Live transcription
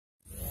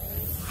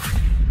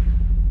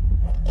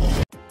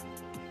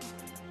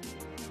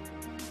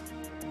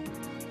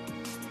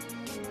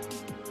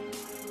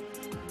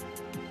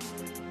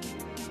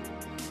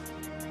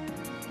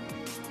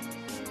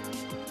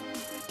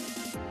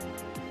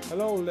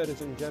Hello ladies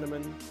and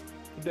gentlemen,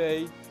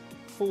 today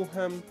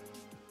Fulham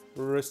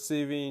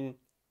receiving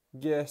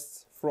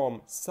guests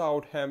from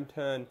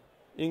Southampton,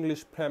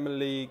 English Premier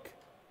League,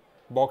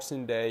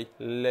 Boxing Day.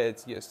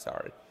 Let's get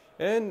started.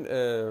 And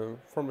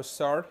from the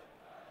start,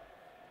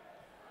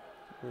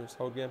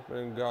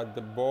 Southampton got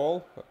the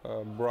ball,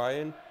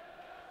 Brian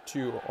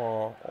to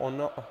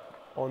Onoma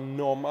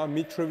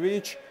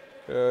Mitrovic,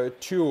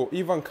 to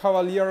Ivan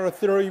Cavaliero,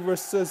 3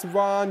 versus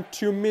 1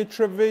 to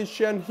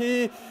Mitrovic, and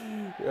he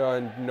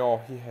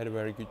had a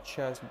very good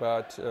chance,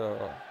 but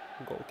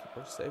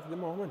goalkeeper saved the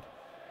moment.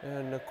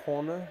 And a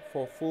corner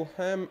for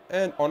Fulham,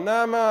 and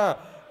Onama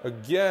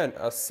again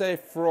a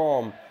save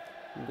from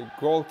the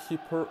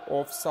goalkeeper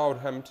of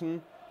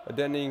Southampton.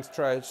 Dennings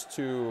tries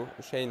to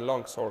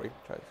tries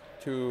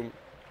to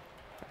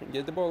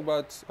get the ball,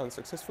 but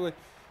unsuccessfully.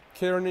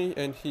 Kearney,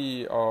 and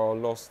he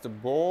lost the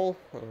ball.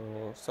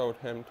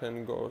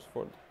 Southampton goes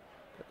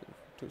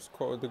to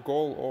score the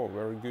goal. Oh,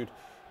 very good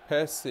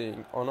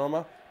passing.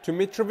 Onoma to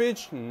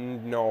Mitrovic.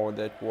 No,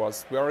 that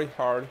was very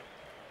hard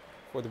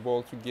for the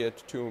ball to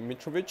get to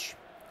Mitrovic.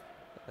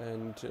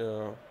 And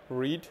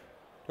Reed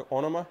to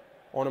Onoma.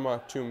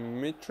 Onoma to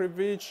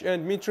Mitrovic,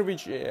 and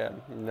Mitrovic,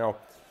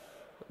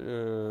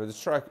 the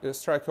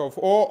strike of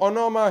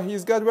Onoma.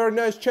 He's got very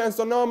nice chance,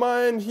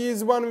 Onoma, and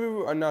he's not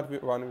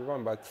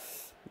 1v1, but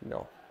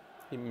no,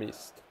 he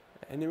missed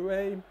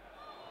anyway.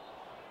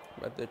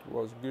 But that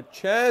was a good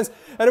chance,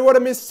 and what a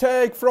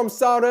mistake from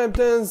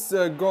Southampton's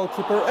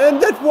goalkeeper,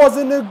 and that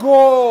wasn't a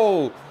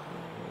goal.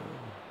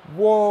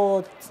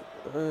 What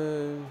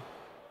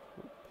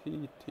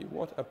pity!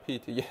 What a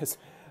pity! Yes,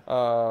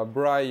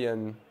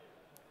 Brian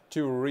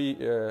to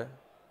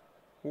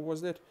who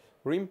was that?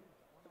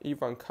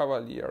 Ivan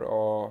Cavalier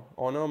or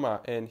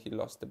Onoma, and he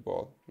lost the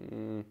ball.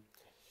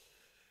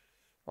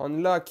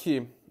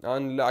 Unlucky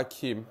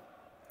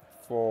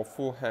for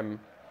Fulham.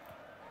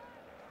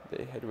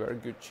 They had a very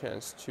good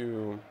chance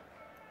to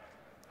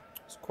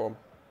score,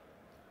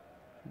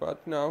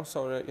 but now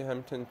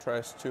Southampton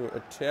tries to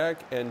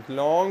attack, and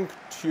long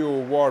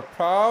to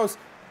Ward-Prowse.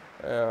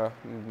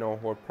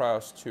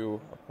 Ward-Prowse to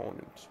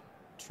opponent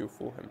to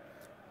Fulham.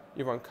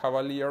 Ivan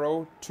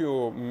Cavaliero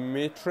to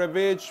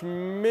Mitrovic.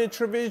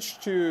 Mitrovic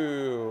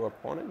to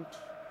opponent.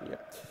 Yeah,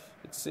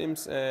 it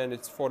seems, and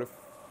it's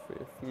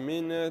 45th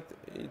minute.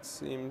 It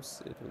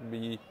seems it will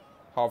be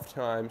half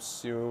time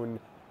soon.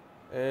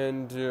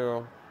 And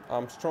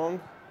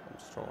Armstrong,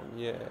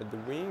 yeah, at the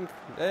wing.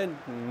 And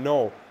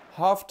no,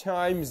 half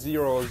time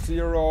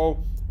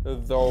 0-0.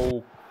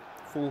 Though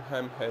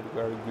Fulham had a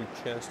very good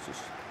chance to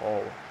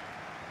score.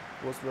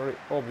 It was a very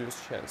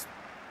obvious chance.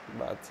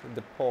 But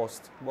the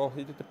post, ball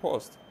hit the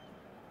post.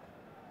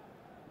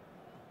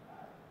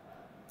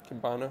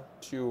 Kibana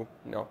to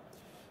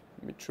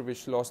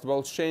Mitrovic lost the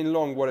ball. Shane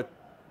Long, what a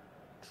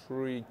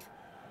trick.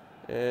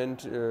 And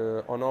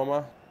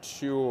Onoma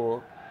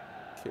to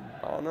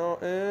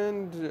Kibana,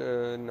 and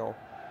no.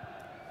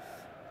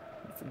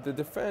 The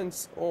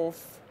defense of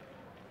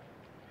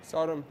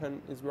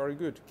Southampton is very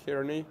good.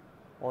 Kearney,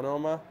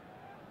 Onoma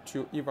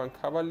to Ivan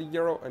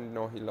Cavaliero, and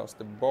no, he lost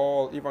the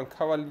ball. Ivan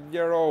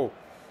Cavaliero.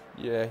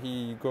 Yeah,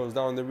 he goes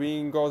down the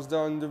wing,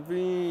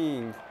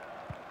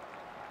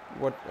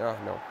 What?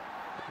 No.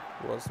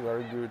 It was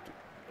very good.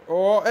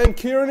 Oh, and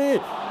Kearney!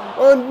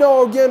 Oh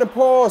no, again a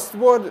post!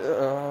 What?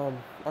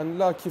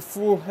 Unlucky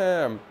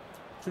Fulham.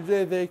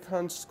 Today they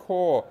can't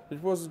score.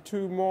 It was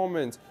 2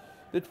 moments.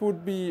 It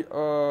would be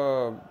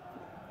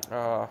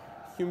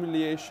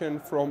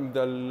humiliation from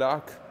the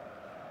luck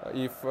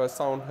if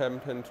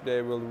Southampton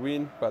today will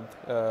win, but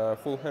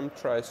Fulham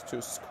tries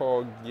to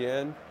score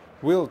again.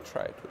 Will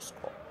try to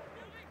score.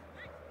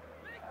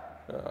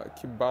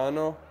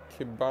 Kibana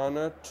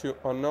to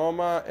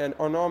Onoma, and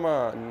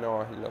Onoma,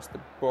 no, he lost the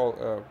ball.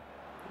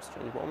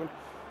 Strange moment.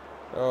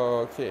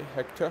 Okay,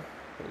 Hector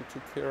to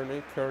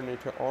Kearney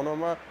to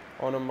Onoma.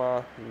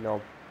 Onoma,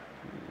 no.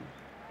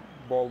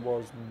 Ball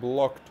was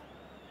blocked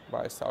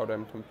by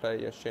Southampton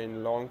player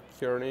Shane Long.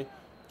 Kearney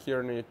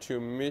to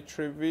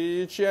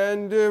Mitrovic,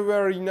 and a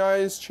very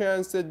nice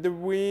chance at the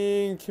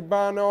wing.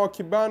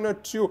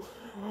 Kibana to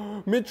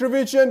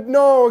Mitrovic, and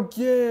no,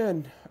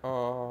 again.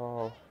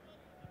 Oh.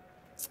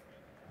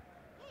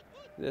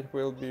 That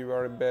will be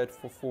very bad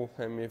for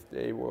Fulham if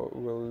they will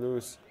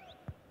lose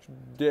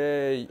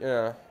today.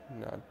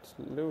 Not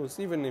lose,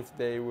 even if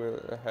they will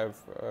have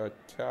a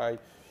tie.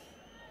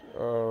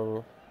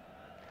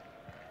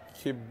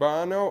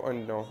 Kibano,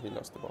 and no, he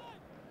lost the ball.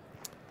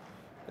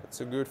 That's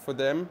so good for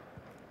them.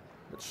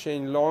 But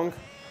Shane Long,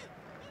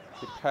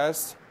 he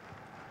passed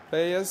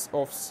players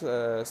of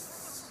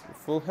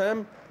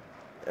Fulham,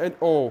 and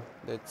oh,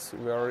 that's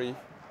very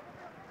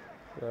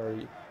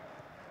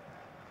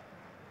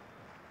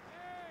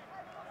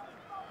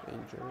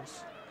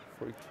dangerous.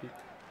 Free kick.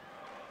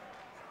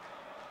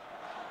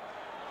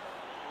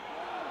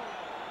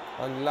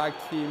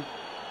 Unlucky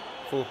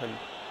Fulham.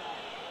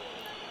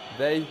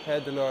 They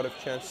had a lot of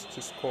chances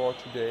to score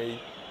today,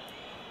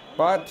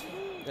 but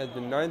at the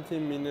 90th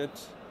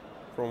minute,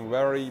 from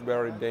very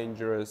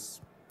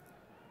dangerous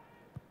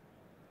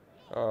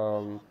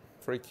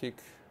free kick.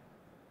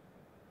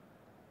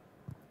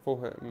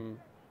 Fulham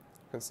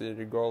conceded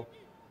a goal,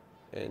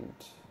 and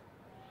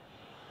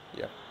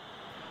yeah,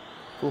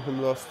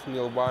 Fulham lost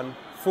 0-1.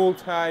 Full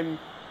time,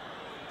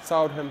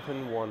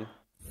 Southampton won.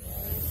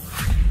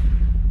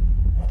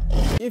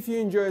 If you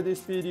enjoyed this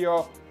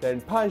video,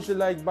 then punch the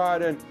like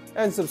button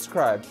and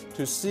subscribe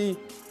to see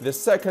the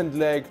second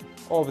leg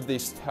of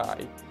this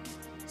tie.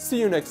 See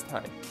you next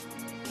time.